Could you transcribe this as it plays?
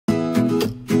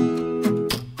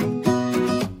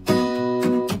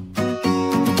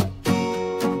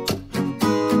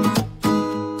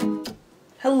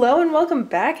welcome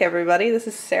back everybody. This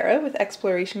is Sarah with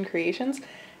Exploration Creations,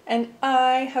 and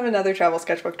I have another travel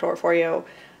sketchbook tour for you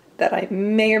that I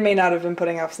may or may not have been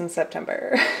putting off since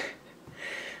September.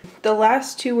 The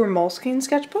last two were Moleskine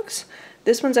sketchbooks.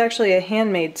 This one's actually a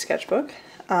handmade sketchbook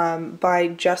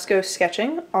by Just Go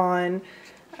Sketching on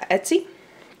Etsy.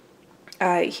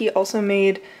 He also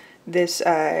made this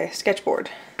sketchboard.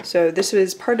 So this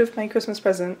was part of my Christmas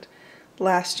present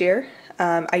last year.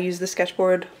 I use the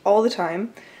sketchboard all the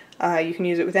time. You can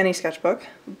use it with any sketchbook,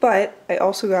 but I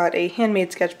also got a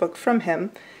handmade sketchbook from him,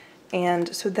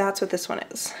 and so that's what this one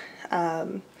is.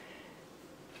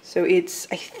 So it's,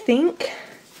 I think,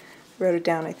 wrote it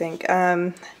down, I think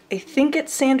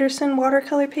it's Sanderson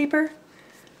watercolor paper,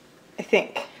 I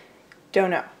think,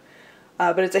 don't know.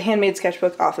 But it's a handmade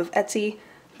sketchbook off of Etsy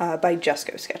by Just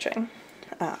Go Sketching.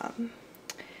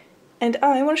 And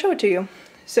I want to show it to you.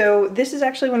 So this is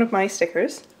actually one of my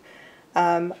stickers,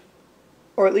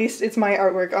 or at least it's my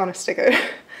artwork on a sticker.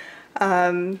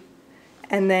 And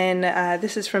then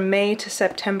this is from May to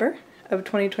September of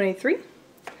 2023.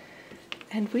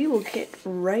 And we will get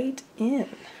right in.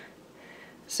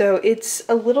 So it's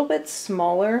a little bit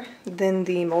smaller than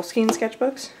the Moleskine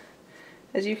sketchbooks,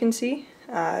 as you can see.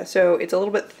 So it's a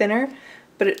little bit thinner,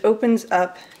 but it opens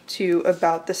up to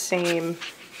about the same,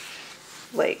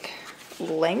 like,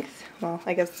 length. Well,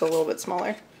 I guess it's a little bit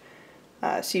smaller.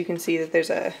 So you can see that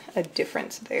there's a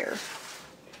difference there.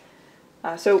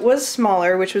 So it was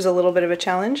smaller, which was a little bit of a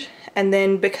challenge. And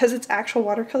then because it's actual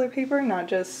watercolor paper, not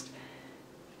just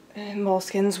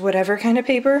Moleskine's whatever kind of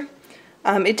paper,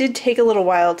 it did take a little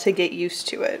while to get used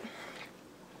to it.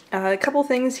 A couple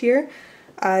things here.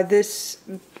 This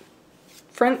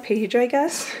front page, I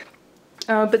guess.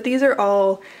 But these are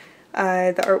all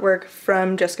the artwork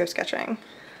from Just Go Sketching.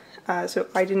 So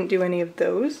I didn't do any of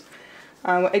those.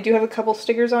 I do have a couple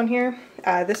stickers on here.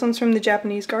 This one's from the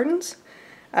Japanese gardens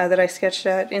that I sketched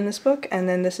at in this book, and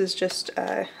then this is just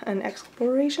an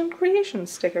Exploration Creation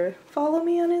sticker. Follow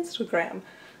me on Instagram.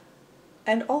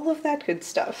 And all of that good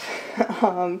stuff.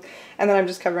 And then I'm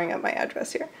just covering up my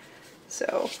address here.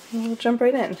 So we'll jump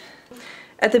right in.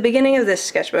 At the beginning of this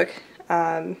sketchbook,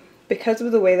 because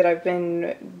of the way that I've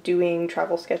been doing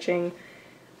travel sketching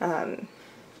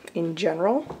in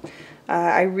general,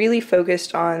 I really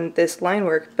focused on this line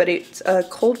work, but it's a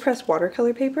cold pressed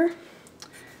watercolor paper.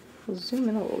 I'll zoom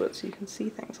in a little bit so you can see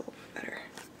things a little bit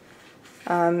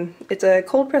better. It's a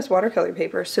cold pressed watercolor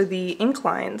paper, so the ink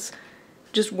lines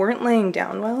just weren't laying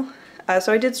down well.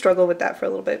 So I did struggle with that for a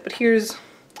little bit, but here's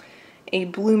a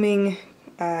blooming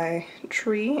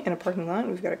tree in a parking lot.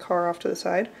 We've got a car off to the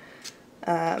side.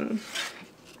 And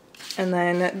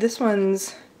then this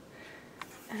one's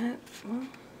well,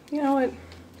 you know what?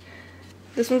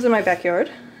 This one's in my backyard,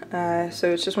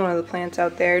 so it's just one of the plants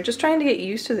out there. Just trying to get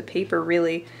used to the paper,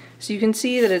 really. So you can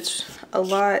see that it's a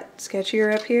lot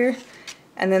sketchier up here,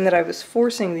 and then that I was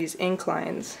forcing these ink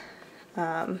lines.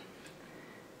 And,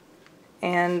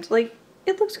 like,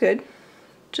 it looks good,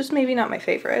 just maybe not my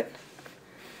favorite.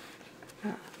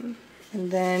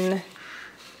 And then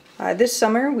this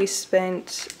summer we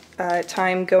spent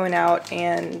time going out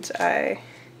and,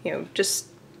 you know, just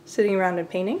sitting around and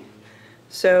painting.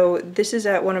 So this is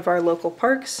at one of our local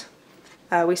parks.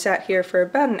 We sat here for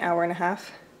about an hour and a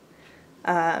half.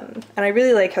 And I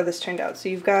really like how this turned out. So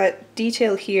you've got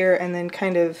detail here and then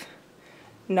kind of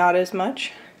not as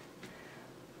much.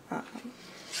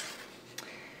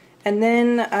 And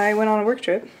then I went on a work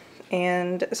trip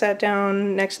and sat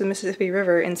down next to the Mississippi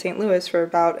River in St. Louis for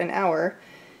about an hour.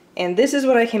 And this is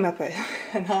what I came up with,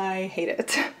 and I hate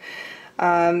it.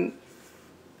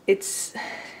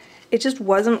 It just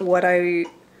wasn't what I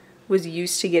was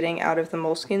used to getting out of the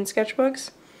Moleskine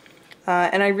sketchbooks,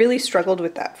 and I really struggled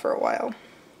with that for a while.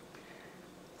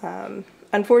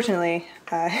 Unfortunately,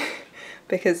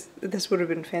 because this would have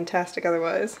been fantastic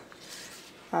otherwise,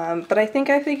 but I think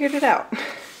I figured it out.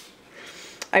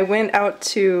 I went out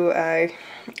to a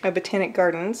botanic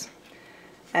gardens,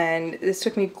 and this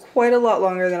took me quite a lot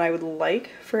longer than I would like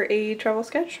for a travel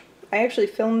sketch. I actually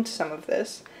filmed some of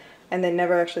this and then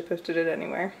never actually posted it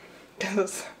anywhere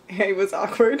because it was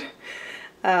awkward.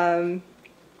 But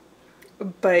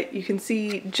you can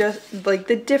see just like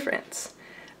the difference.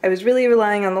 I was really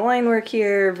relying on the line work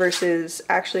here versus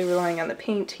actually relying on the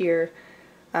paint here,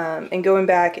 and going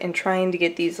back and trying to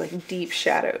get these like deep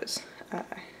shadows.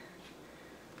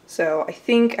 So I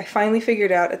think I finally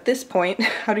figured out at this point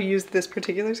how to use this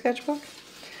particular sketchbook.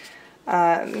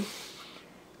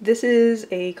 This is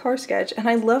a car sketch, and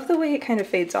I love the way it kind of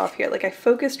fades off here. Like, I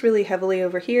focused really heavily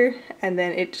over here, and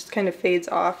then it just kind of fades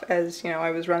off as, you know,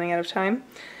 I was running out of time.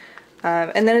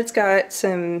 And then it's got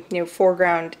some, you know,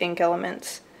 foreground ink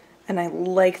elements and I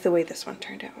like the way this one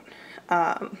turned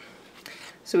out.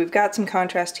 So we've got some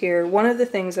contrast here. One of the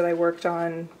things that I worked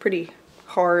on pretty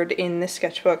hard in this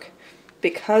sketchbook,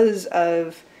 because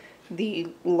of the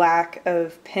lack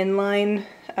of pen line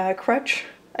crutch,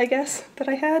 I guess, that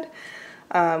I had,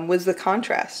 was the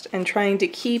contrast, and trying to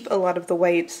keep a lot of the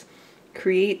whites,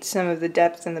 create some of the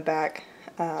depth in the back.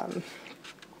 And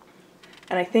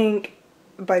I think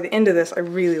by the end of this, I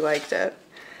really liked it.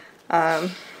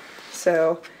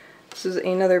 So this is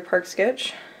another park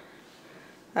sketch.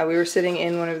 We were sitting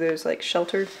in one of those like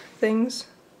shelter things.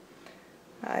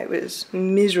 It was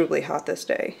miserably hot this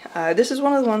day. This is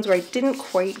one of the ones where I didn't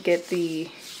quite get the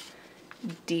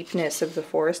deepness of the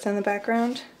forest in the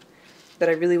background that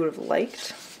I really would have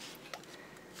liked.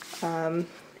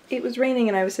 It was raining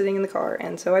and I was sitting in the car,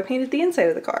 and so I painted the inside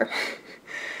of the car.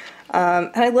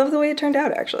 And I love the way it turned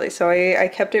out, actually. So I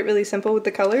kept it really simple with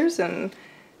the colors, and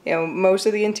you know, most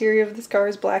of the interior of this car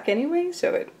is black anyway,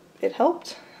 so it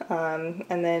helped. And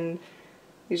then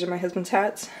these are my husband's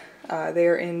hats.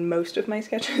 They're in most of my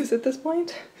sketches at this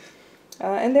point.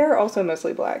 And they're also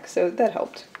mostly black, so that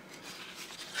helped.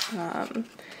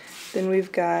 Then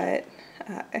we've got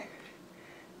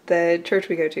the church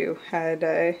we go to had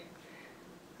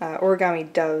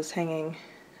origami doves hanging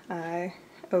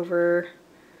over,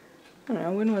 I don't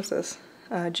know, when was this?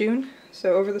 June,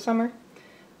 so over the summer.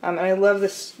 And I love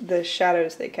the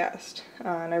shadows they cast,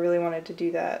 and I really wanted to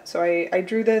do that. So I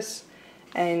drew this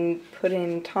and put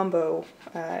in Tombow,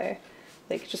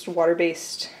 like just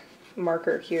water-based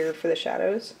marker here for the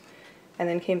shadows, and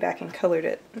then came back and colored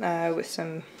it with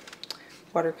some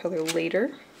watercolor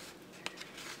later.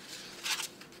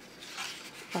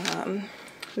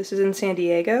 This is in San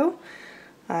Diego.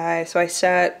 So I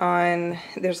sat on,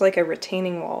 there's like a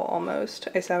retaining wall almost.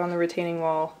 I sat on the retaining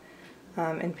wall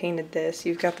and painted this.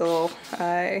 You've got the little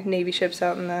Navy ships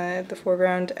out in the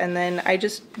foreground, and then I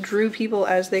just drew people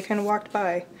as they kind of walked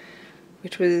by,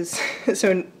 which was,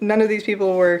 so none of these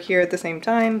people were here at the same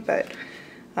time, but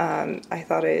I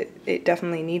thought it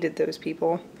definitely needed those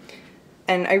people.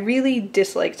 And I really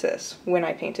disliked this when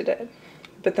I painted it,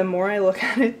 but the more I look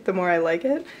at it, the more I like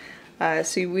it.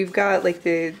 So we've got like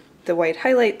the white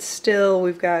highlights still,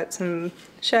 we've got some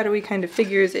shadowy kind of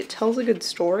figures. It tells a good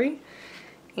story,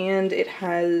 and it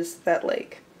has that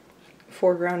like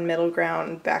foreground, middle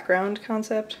ground, background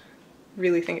concept.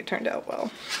 Really think it turned out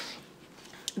well.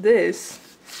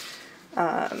 This,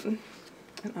 and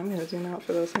I'm gonna zoom out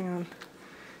for this, hang on.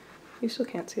 You still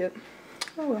can't see it.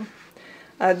 Oh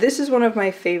well. This is one of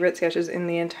my favorite sketches in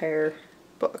the entire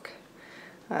book.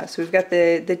 So we've got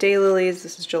the daylilies,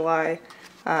 this is July,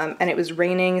 and it was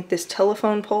raining. This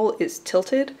telephone pole is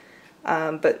tilted,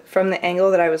 but from the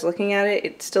angle that I was looking at it,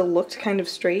 it still looked kind of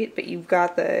straight, but you've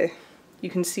got you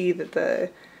can see that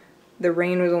the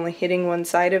rain was only hitting one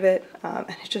side of it, and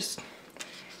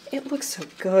it looks so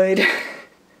good.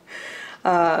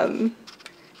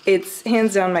 It's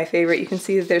hands down my favorite. You can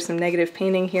see that there's some negative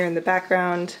painting here in the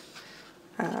background,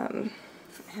 and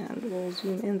we'll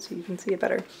zoom in so you can see it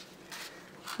better.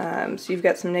 So you've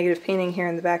got some negative painting here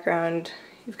in the background.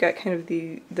 You've got kind of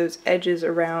those edges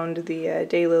around the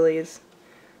daylilies.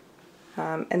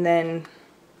 And then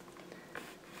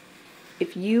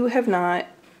if you have not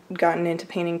gotten into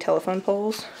painting telephone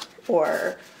poles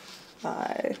or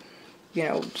you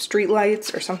know, street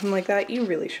lights or something like that, you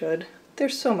really should. They're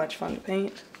so much fun to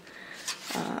paint.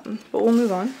 But we'll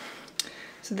move on.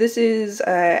 So this is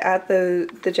at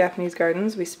the Japanese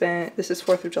gardens. This is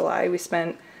 4th of July. We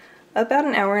spent about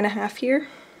an hour and a half here.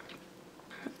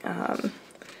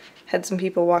 Had some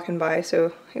people walking by,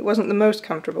 so it wasn't the most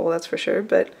comfortable, that's for sure,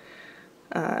 but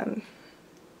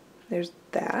there's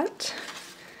that.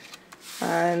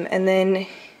 And then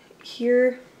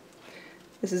here,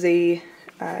 this is a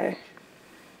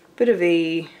bit of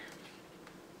a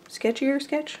sketchier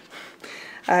sketch.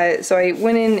 So I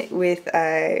went in with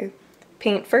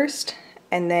paint first,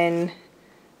 and then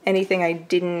anything I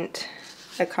didn't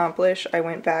accomplish, I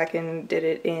went back and did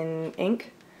it in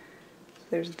ink. So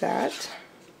there's that.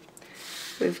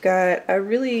 We've got a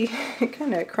really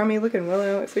kind of crummy looking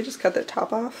willow. If we just cut the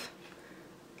top off,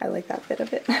 I like that bit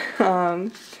of it.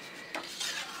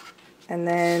 And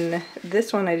then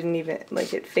this one I didn't even,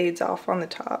 like, it fades off on the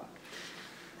top.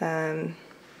 So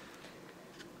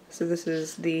this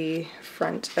is the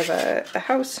front of a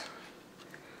house.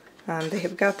 They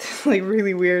have got this like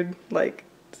really weird like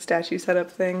statue setup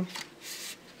thing.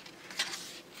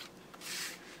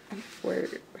 We're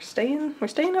staying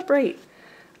upright.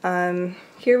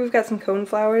 Here we've got some cone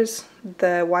flowers.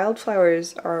 The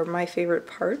wildflowers are my favorite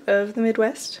part of the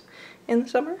Midwest in the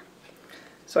summer.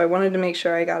 So I wanted to make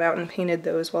sure I got out and painted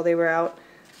those while they were out.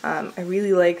 I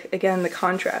really like, again, the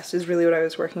contrast is really what I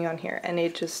was working on here, and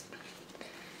it just,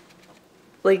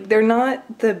 like, they're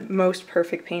not the most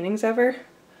perfect paintings ever,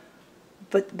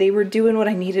 but they were doing what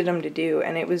I needed them to do,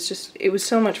 and it was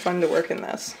so much fun to work in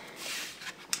this.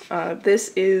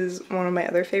 This is one of my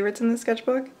other favorites in the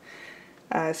sketchbook.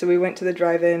 So we went to the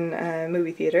drive-in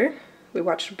movie theater. We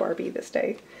watched Barbie this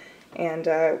day, and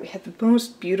we had the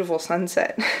most beautiful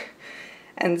sunset.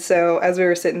 And so as we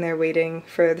were sitting there waiting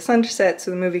for the sun to set so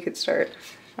the movie could start,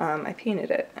 I painted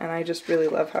it, and I just really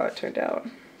love how it turned out.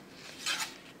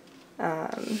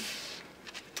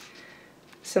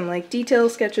 Some like detail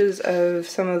sketches of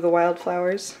some of the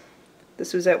wildflowers.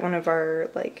 This was at one of our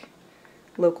like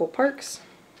local parks.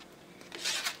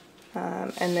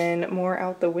 And then more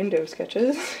out the window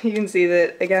sketches. You can see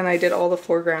that again I did all the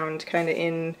foreground kind of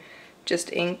in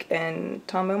just ink and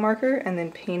Tombow marker, and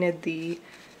then painted the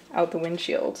out the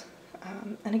windshield.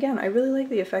 And again, I really like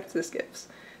the effect this gives.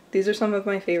 These are some of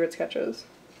my favorite sketches.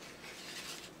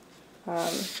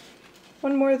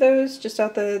 One more of those, just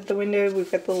out the window.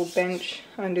 We've got the little bench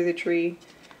under the tree.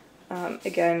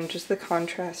 Again, just the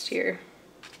contrast here.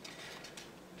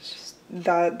 Just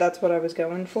that's what I was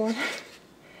going for.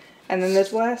 And then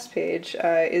this last page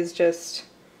is just,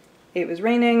 it was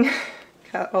raining,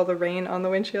 got all the rain on the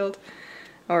windshield,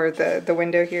 or the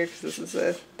window here, because this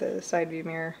is the side view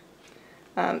mirror.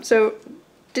 So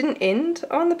didn't end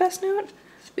on the best note,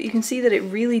 but you can see that it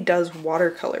really does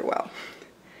watercolor well.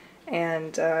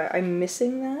 And I'm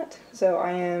missing that, so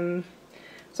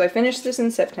I finished this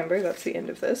in September. That's the end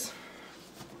of this.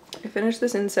 I finished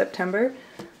this in September,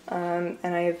 and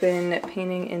I have been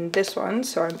painting in this one,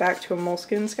 so I'm back to a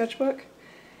moleskin sketchbook.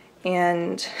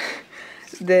 And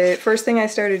the first thing I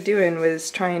started doing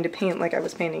was trying to paint like I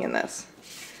was painting in this,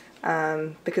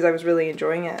 because I was really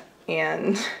enjoying it,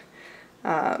 and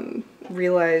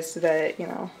realized that, you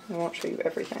know, I won't show you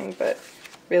everything, but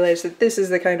realized that this is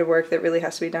the kind of work that really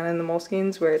has to be done in the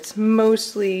moleskins, where it's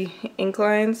mostly ink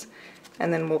lines,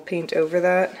 and then we'll paint over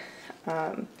that.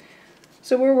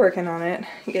 So we're working on it,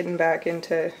 getting back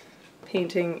into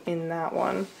painting in that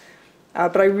one.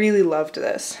 But I really loved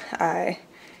this.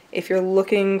 If you're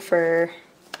looking for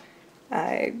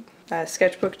a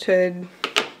sketchbook to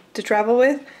travel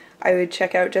with, I would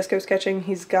check out Jesco Sketching.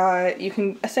 He's got, you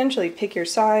can essentially pick your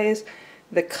size,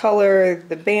 the color,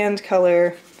 the band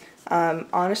color.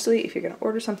 Honestly, if you're going to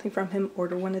order something from him,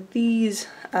 order one of these.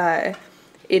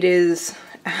 It is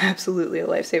absolutely a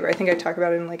lifesaver. I think I talk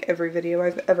about it in like every video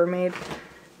I've ever made.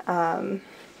 But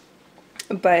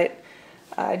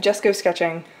Jesco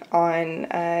Sketching on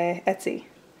Etsy.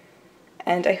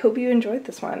 And I hope you enjoyed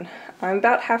this one. I'm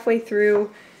about halfway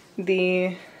through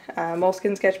the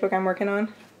moleskin sketchbook I'm working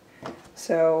on.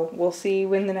 So we'll see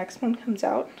when the next one comes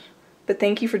out. But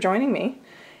thank you for joining me.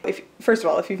 First of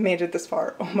all, if you've made it this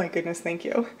far, oh my goodness, thank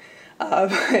you.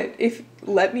 But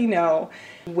let me know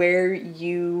where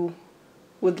you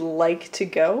would like to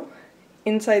go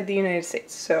inside the United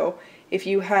States. So if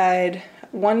you had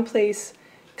one place,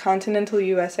 continental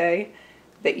USA,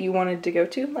 that you wanted to go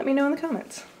to, let me know in the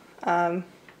comments. I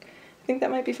think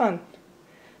that might be fun.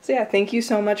 So yeah, thank you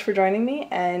so much for joining me,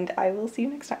 and I will see you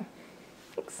next time.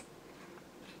 Thanks.